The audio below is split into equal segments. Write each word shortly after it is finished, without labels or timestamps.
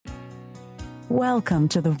Welcome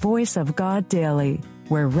to the Voice of God Daily,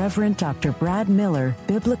 where Reverend Dr. Brad Miller,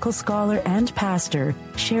 biblical scholar and pastor,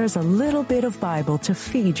 shares a little bit of Bible to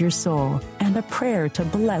feed your soul and a prayer to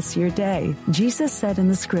bless your day. Jesus said in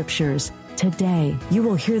the scriptures, "Today you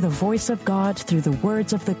will hear the voice of God through the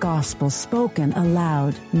words of the gospel spoken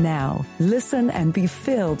aloud." Now, listen and be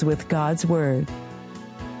filled with God's word.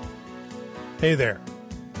 Hey there.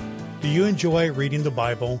 Do you enjoy reading the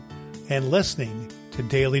Bible and listening to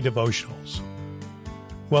daily devotionals?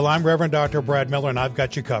 Well, I'm Reverend Dr. Brad Miller, and I've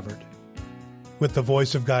got you covered with the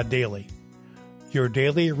Voice of God Daily, your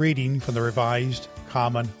daily reading from the Revised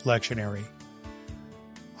Common Lectionary.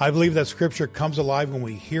 I believe that Scripture comes alive when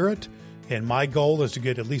we hear it, and my goal is to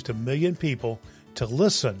get at least 1 million people to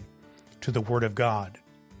listen to the Word of God.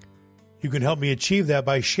 You can help me achieve that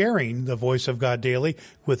by sharing the Voice of God Daily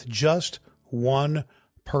with just one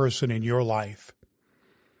person in your life.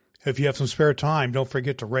 If you have some spare time, don't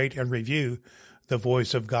forget to rate and review the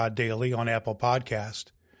Voice of God Daily on Apple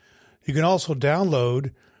Podcast. You can also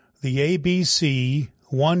download the ABC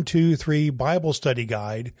 1-2-3 Bible Study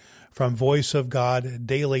Guide from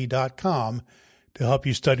voiceofgoddaily.com to help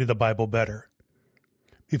you study the Bible better.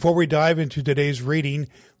 Before we dive into today's reading,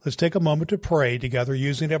 let's take a moment to pray together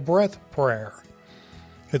using a breath prayer.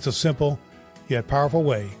 It's a simple yet powerful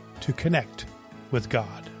way to connect with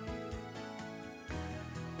God.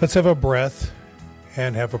 Let's have a breath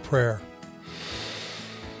and have a prayer.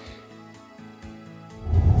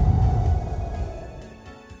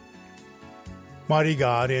 Mighty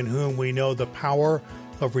God, in whom we know the power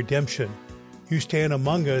of redemption, you stand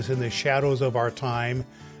among us in the shadows of our time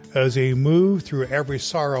as we move through every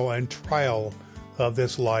sorrow and trial of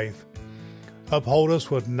this life. Uphold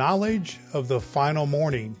us with knowledge of the final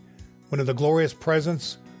morning, when in the glorious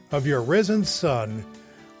presence of your risen Son,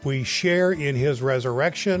 we share in his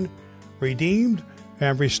resurrection, redeemed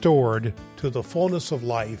and restored to the fullness of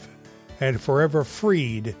life, and forever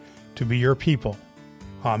freed to be your people.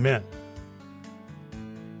 Amen.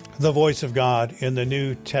 The Voice of God in the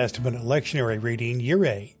New Testament lectionary reading, Year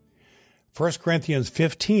A, 1 Corinthians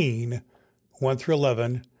 15,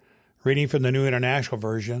 1-11, reading from the New International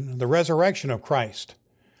Version, the resurrection of Christ.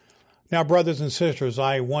 Now, brothers and sisters,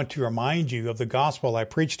 I want to remind you of the gospel I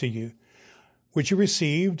preached to you, which you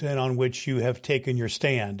received and on which you have taken your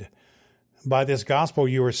stand. By this gospel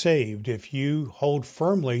you are saved, if you hold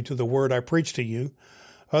firmly to the word I preached to you.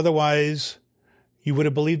 Otherwise, you would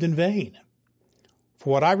have believed in vain. For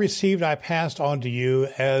what I received I passed on to you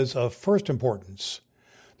as of first importance,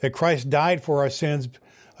 that Christ died for our sins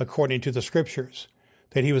according to the Scriptures,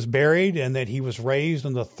 that he was buried, and that he was raised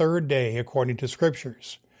on the third day according to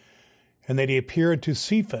Scriptures, and that he appeared to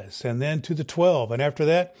Cephas and then to the 12, and after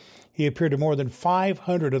that he appeared to more than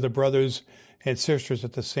 500 of the brothers and sisters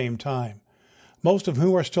at the same time, most of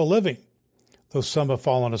whom are still living, though some have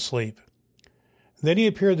fallen asleep. Then he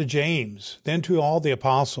appeared to James, then to all the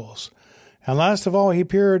apostles, and last of all he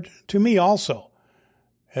appeared to me also,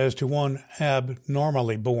 as to one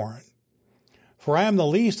abnormally born. For I am the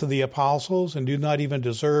least of the apostles, and do not even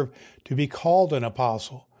deserve to be called an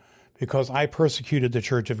apostle, because I persecuted the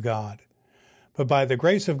church of God. But by the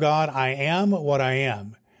grace of God I am what I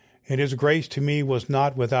am, and his grace to me was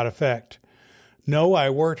not without effect. No, I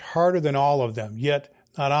worked harder than all of them, yet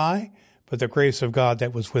not I, but the grace of God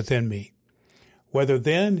that was within me. Whether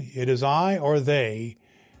then it is I or they,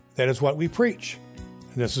 that is what we preach,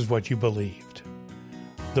 and this is what you believed.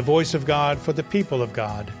 The voice of God for the people of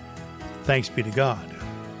God. Thanks be to God.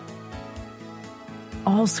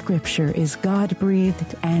 All Scripture is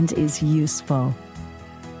God-breathed and is useful.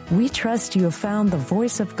 We trust you have found the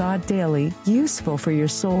Voice of God Daily useful for your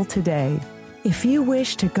soul today. If you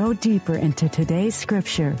wish to go deeper into today's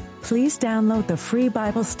Scripture, please download the free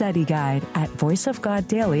Bible study guide at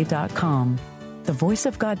voiceofgoddaily.com. The Voice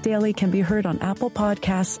of God Daily can be heard on Apple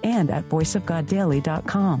Podcasts and at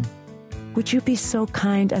voiceofgoddaily.com. Would you be so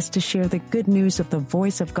kind as to share the good news of the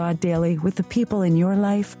Voice of God Daily with the people in your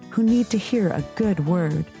life who need to hear a good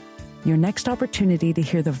word? Your next opportunity to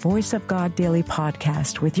hear the Voice of God Daily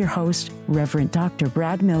podcast with your host, Reverend Dr.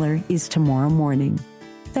 Brad Miller, is tomorrow morning.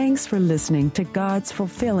 Thanks for listening to God's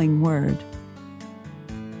fulfilling Word.